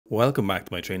Welcome back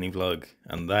to my training vlog,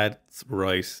 and that's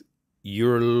right,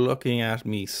 you're looking at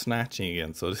me snatching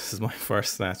again. So this is my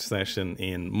first snatch session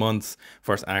in months,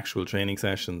 first actual training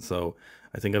session. So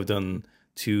I think I've done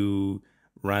two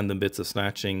random bits of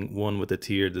snatching, one with the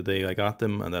tier the day I got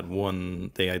them, and that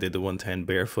one day I did the 110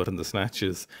 barefoot in the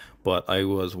snatches. But I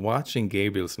was watching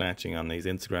Gabriel snatching on his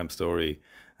Instagram story,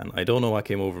 and I don't know what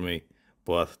came over me,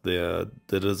 but the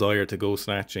desire to go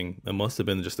snatching, it must have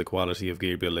been just the quality of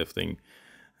Gabriel lifting,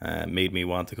 made me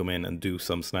want to come in and do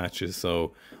some snatches.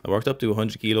 So I worked up to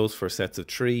 100 kilos for sets of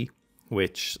 3,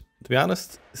 which, to be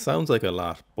honest, sounds like a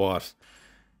lot, but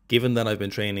given that I've been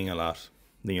training a lot,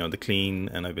 the clean,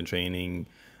 and I've been training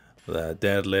the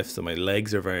deadlifts, and my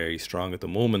legs are very strong at the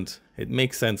moment, it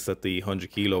makes sense that the 100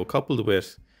 kilo coupled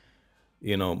with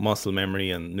muscle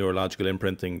memory and neurological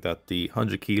imprinting, that the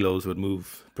 100 kilos would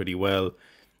move pretty well.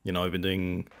 I've been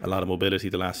doing a lot of mobility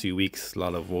the last few weeks, a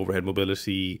lot of overhead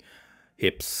mobility,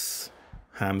 hips,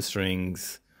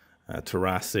 hamstrings,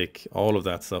 thoracic, all of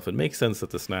that stuff. It makes sense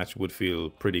that the snatch would feel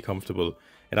pretty comfortable.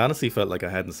 It honestly felt like I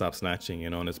hadn't stopped snatching,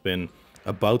 and it's been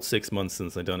about 6 months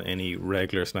since I've done any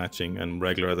regular snatching, and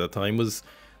regular at that time was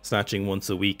snatching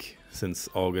once a week since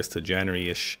August to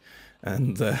January-ish.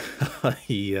 And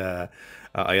I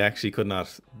actually could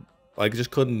not, I just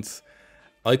couldn't,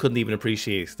 I couldn't even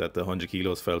appreciate that the 100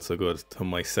 kilos felt so good to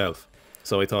myself.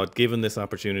 So I thought, given this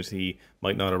opportunity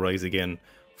might not arise again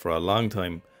for a long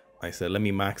time, I said, let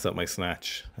me max out my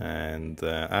snatch. And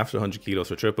after 100 kilos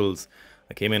for triples,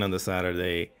 I came in on the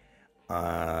Saturday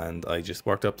and I just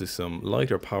worked up to some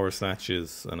lighter power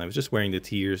snatches, and I was just wearing the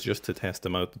tiers just to test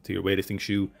them out, the tier weightlifting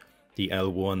shoe, the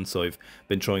L1. So I've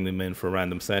been throwing them in for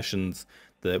random sessions.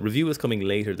 The review is coming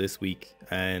later this week,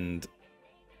 and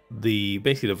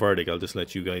basically the verdict, I'll just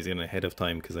let you guys in ahead of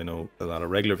time, because I know a lot of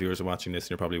regular viewers are watching this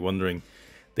and you're probably wondering.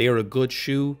 They are a good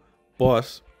shoe,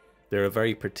 but they're a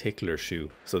very particular shoe.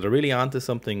 So they're really onto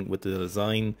something with the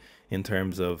design in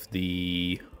terms of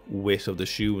the width of the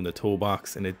shoe and the toe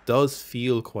box, and it does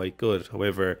feel quite good.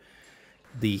 However,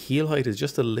 the heel height is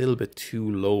just a little bit too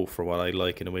low for what I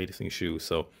like in a weightlifting shoe.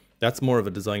 So that's more of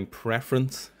a design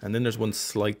preference. And then there's one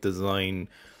slight design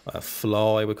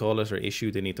flaw, I would call it, or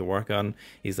issue they need to work on,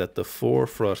 is that the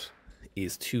forefoot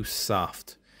is too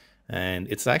soft. And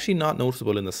it's actually not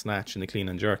noticeable in the snatch and the clean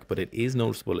and jerk, but it is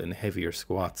noticeable in heavier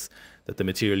squats, that the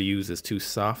material used is too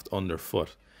soft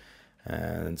underfoot.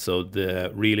 And so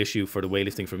the real issue for the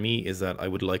weightlifting for me is that I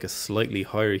would like a slightly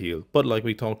higher heel. But like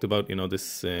we talked about,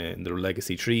 this in the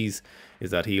Legacy trees,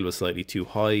 is that heel was slightly too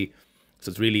high.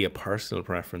 So it's really a personal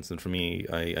preference. And for me,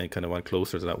 I kind of went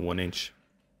closer to that 1 inch.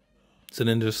 So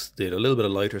then just did a little bit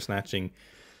of lighter snatching,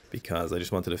 because I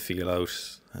just wanted to feel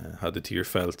out how the tier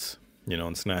felt,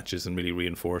 in snatches, and really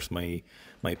reinforce my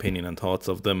opinion and thoughts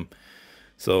of them.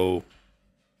 So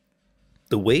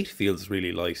the weight feels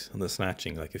really light on the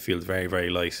snatching, like it feels very, very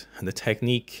light. And the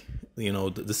technique,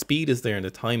 the speed is there, and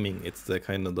the timing, it's the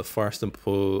kind of the first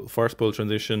pull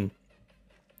transition,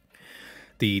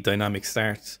 the dynamic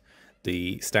start.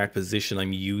 The start position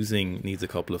I'm using needs a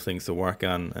couple of things to work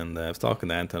on, and I was talking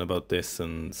to Anton about this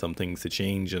and some things to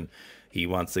change, and he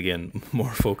wants, again,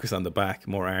 more focus on the back,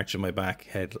 more arch in my back,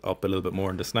 head up a little bit more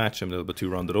in the snatch. I'm a little bit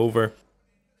too rounded over,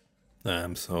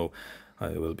 so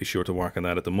I will be sure to work on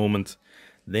that at the moment.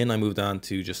 Then I moved on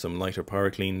to just some lighter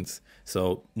power cleans.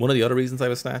 So one of the other reasons I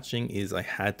was snatching is I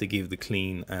had to give the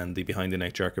clean and the behind the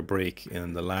neck jerk a break.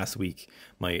 In the last week,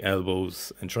 my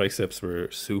elbows and triceps were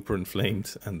super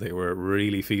inflamed, and they were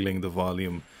really feeling the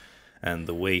volume and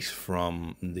the weight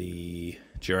from the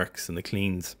jerks and the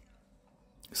cleans.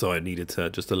 So I needed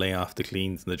to lay off the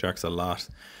cleans and the jerks a lot.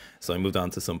 So I moved on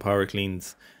to some power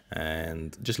cleans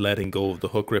and just letting go of the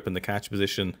hook grip in the catch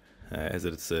position, as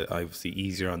it's obviously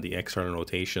easier on the external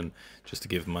rotation, just to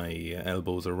give my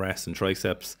elbows a rest and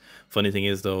triceps. Funny thing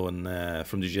is though, and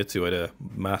from jiu-jitsu, I had a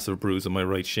massive bruise on my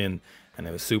right shin, and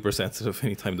I was super sensitive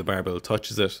anytime the barbell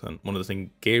touches it. And one of the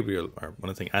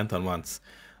things Anton wants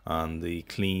on the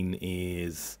clean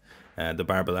is the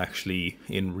barbell actually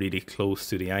in really close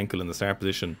to the ankle in the start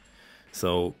position.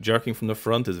 So jerking from the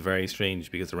front is very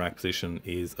strange, because the rack position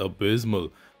is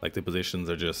abysmal. Like, the positions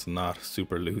are just not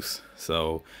super loose.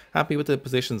 So happy with the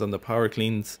positions on the power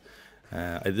cleans.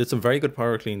 I did some very good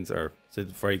power cleans, or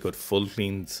did very good full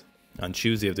cleans on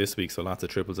Tuesday of this week. So lots of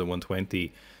triples at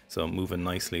 120. So I'm moving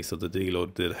nicely. So the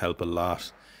deload did help a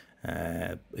lot.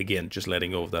 Again, just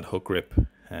letting go of that hook grip.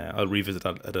 I'll revisit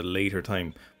that at a later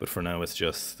time, but for now it's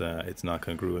just it's not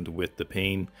congruent with the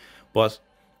pain. But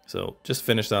so just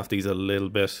finished off these a little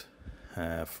bit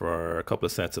for a couple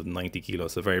of sets of 90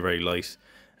 kilos, so very, very light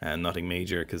and nothing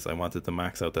major, because I wanted to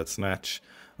max out that snatch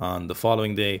on the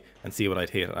following day and see what I'd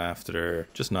hit after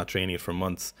just not training it for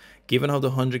months. Given how the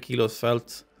 100 kilos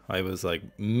felt, I was like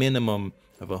minimum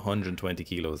of 120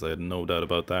 kilos. I had no doubt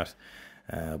about that.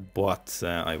 But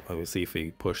I will see if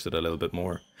we pushed it a little bit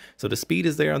more. So the speed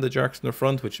is there on the jerks in the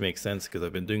front, which makes sense because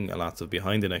I've been doing lots of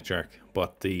behind the neck jerk,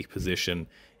 but the position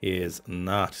is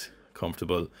not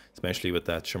comfortable, especially with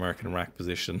that Shamarkin rack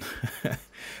position.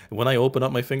 When I open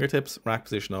up my fingertips, rack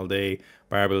position all day,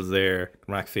 barbell's there,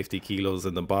 rack 50 kilos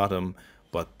in the bottom,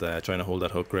 but trying to hold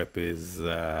that hook grip is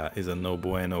a no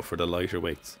bueno for the lighter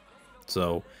weights.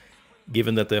 So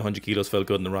given that the 100 kilos felt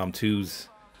good in the ROM 2s,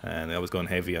 and I was going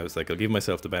heavy, I was like, I'll give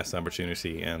myself the best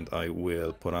opportunity and I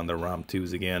will put on the ROM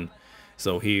 2s again.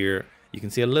 So here you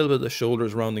can see a little bit of the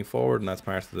shoulders rounding forward, and that's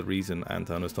part of the reason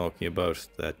Anton was talking about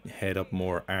that head up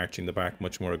more, arching the back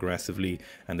much more aggressively,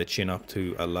 and the chin up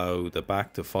to allow the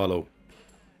back to follow.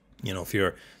 You know, if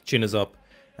your chin is up,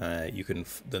 you can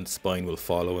then spine will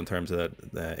follow in terms of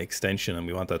that extension, and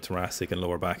we want that thoracic and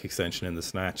lower back extension in the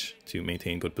snatch to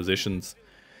maintain good positions.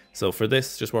 So for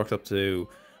this, just worked up to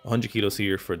 100 kilos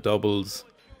here for doubles,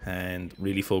 and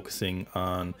really focusing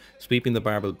on sweeping the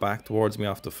barbell back towards me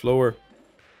off the floor.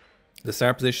 The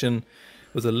start position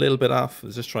was a little bit off. I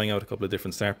was just trying out a couple of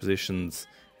different start positions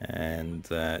and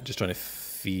just trying to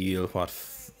feel what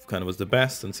kind of was the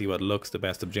best and see what looks the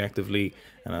best objectively.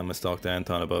 And I'm going to talk to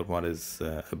Anton about what is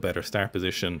a better start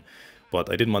position.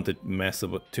 But I didn't want to mess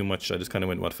up too much. I just kind of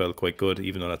went what felt quite good,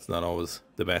 even though that's not always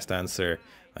the best answer.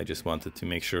 I just wanted to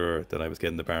make sure that I was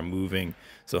getting the bar moving.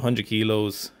 So 100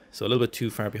 kilos. So a little bit too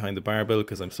far behind the barbell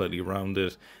because I'm slightly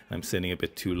rounded. I'm sitting a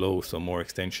bit too low, so more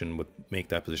extension would make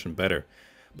that position better.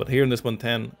 But here in this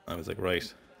 110, I was like,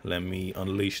 right, let me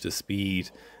unleash the speed.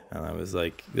 And I was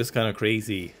like, this is kind of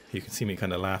crazy. You can see me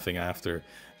kind of laughing after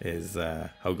is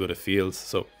how good it feels.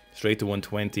 So straight to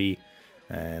 120,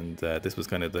 and this was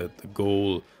kind of the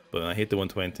goal. But when I hit the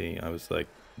 120, I was like,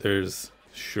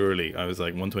 I was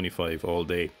like 125 all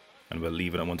day, and we'll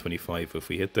leave it at 125 if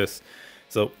we hit this.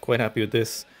 So quite happy with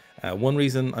this. One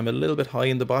reason I'm a little bit high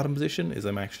in the bottom position is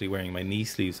I'm actually wearing my knee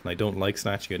sleeves, and I don't like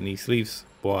snatching at knee sleeves,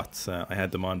 but I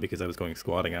had them on because I was going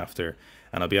squatting after,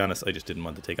 and I'll be honest, I just didn't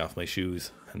want to take off my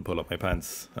shoes and pull up my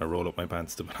pants or roll up my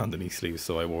pants to put on the knee sleeves,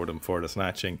 so I wore them for the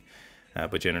snatching.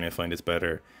 But generally I find it's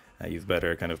better. You've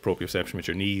better kind of proprioception with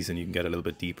your knees, and you can get a little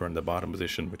bit deeper in the bottom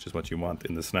position, which is what you want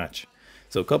in the snatch.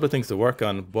 So a couple of things to work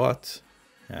on, but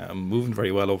I'm moving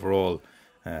very well overall.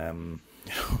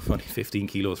 You know, only 15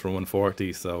 kilos for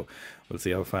 140, so we'll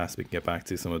see how fast we can get back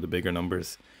to some of the bigger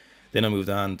numbers. Then I moved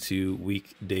on to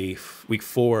week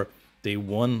 4, day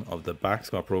 1 of the back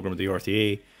squat program of the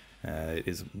RTA.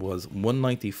 Was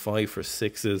 195 for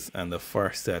 6s, and the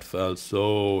first set felt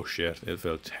so shit. It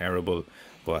felt terrible,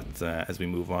 but as we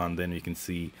move on, then you can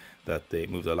see that they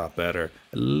moved a lot better.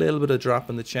 A little bit of drop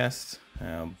in the chest,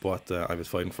 but I was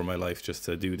fighting for my life just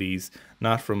to do these,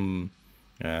 not from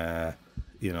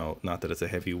you know, not that it's a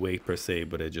heavy weight per se,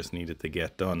 but it just needed to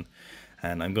get done.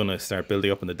 And I'm going to start building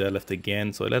up in the deadlift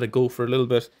again, so I let it go for a little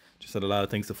bit. Just had a lot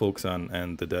of things to focus on,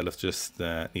 and the deadlift just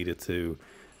needed to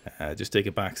just take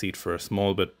a back seat for a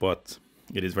small bit. But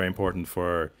it is very important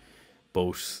for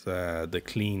both the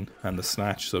clean and the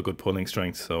snatch, so good pulling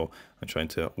strength. So I'm trying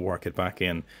to work it back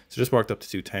in. So just worked up to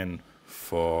 210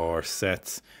 for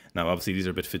sets. Now obviously these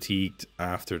are a bit fatigued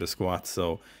after the squat,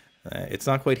 so it's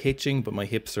not quite hitching, but my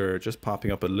hips are just popping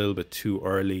up a little bit too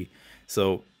early.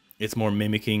 So it's more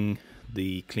mimicking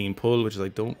the clean pull, which is I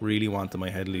don't really want in my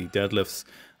heavy deadlifts.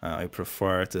 I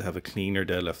prefer to have a cleaner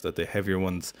deadlift at the heavier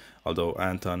ones, although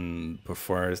Anton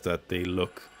prefers that they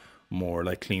look more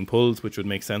like clean pulls, which would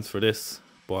make sense for this.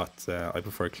 But I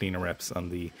prefer cleaner reps on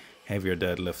the heavier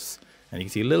deadlifts. And you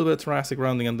can see a little bit of thoracic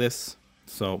rounding on this.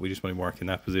 So we just want to work in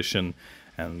that position.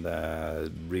 And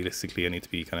realistically, I need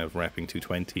to be kind of repping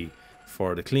 220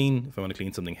 for the clean if I want to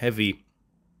clean something heavy.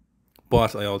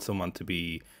 But I also want to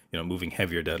be, you know, moving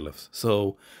heavier deadlifts.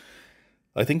 So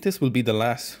I think this will be the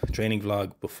last training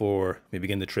vlog before we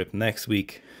begin the trip next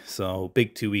week. So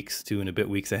big 2 weeks, 2 and a bit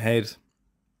weeks ahead.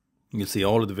 You'll see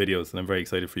all of the videos, and I'm very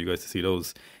excited for you guys to see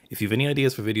those. If you have any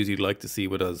ideas for videos you'd like to see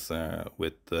with us,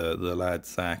 with the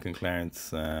lads Zach and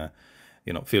Clarence,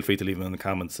 you know, feel free to leave them in the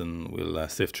comments, and we'll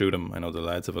sift through them. I know the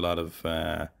lads have a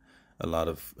lot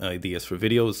of ideas for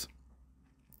videos,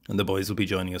 and the boys will be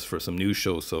joining us for some news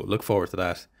shows, so look forward to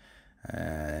that.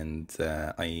 And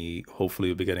I hopefully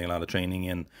will be getting a lot of training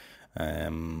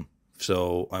in.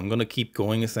 So I'm going to keep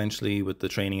going essentially with the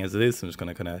training as it is. I'm just going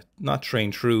to kind of not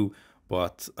train through,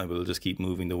 but I will just keep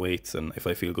moving the weights. And if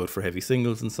I feel good for heavy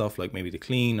singles and stuff, like maybe the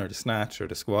clean or the snatch or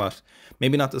the squat,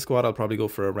 maybe not the squat, I'll probably go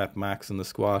for a rep max in the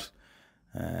squat.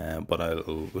 But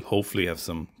will hopefully have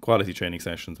some quality training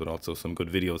sessions, but also some good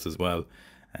videos as well.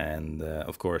 And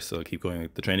of course, I'll keep going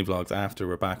with the training vlogs after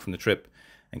we're back from the trip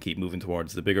and keep moving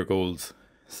towards the bigger goals.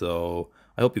 So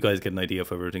I hope you guys get an idea of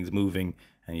how everything's moving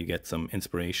and you get some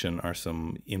inspiration or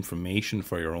some information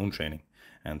for your own training.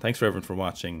 And thanks for everyone for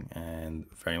watching, and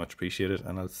very much appreciate it.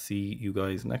 And I'll see you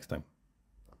guys next time.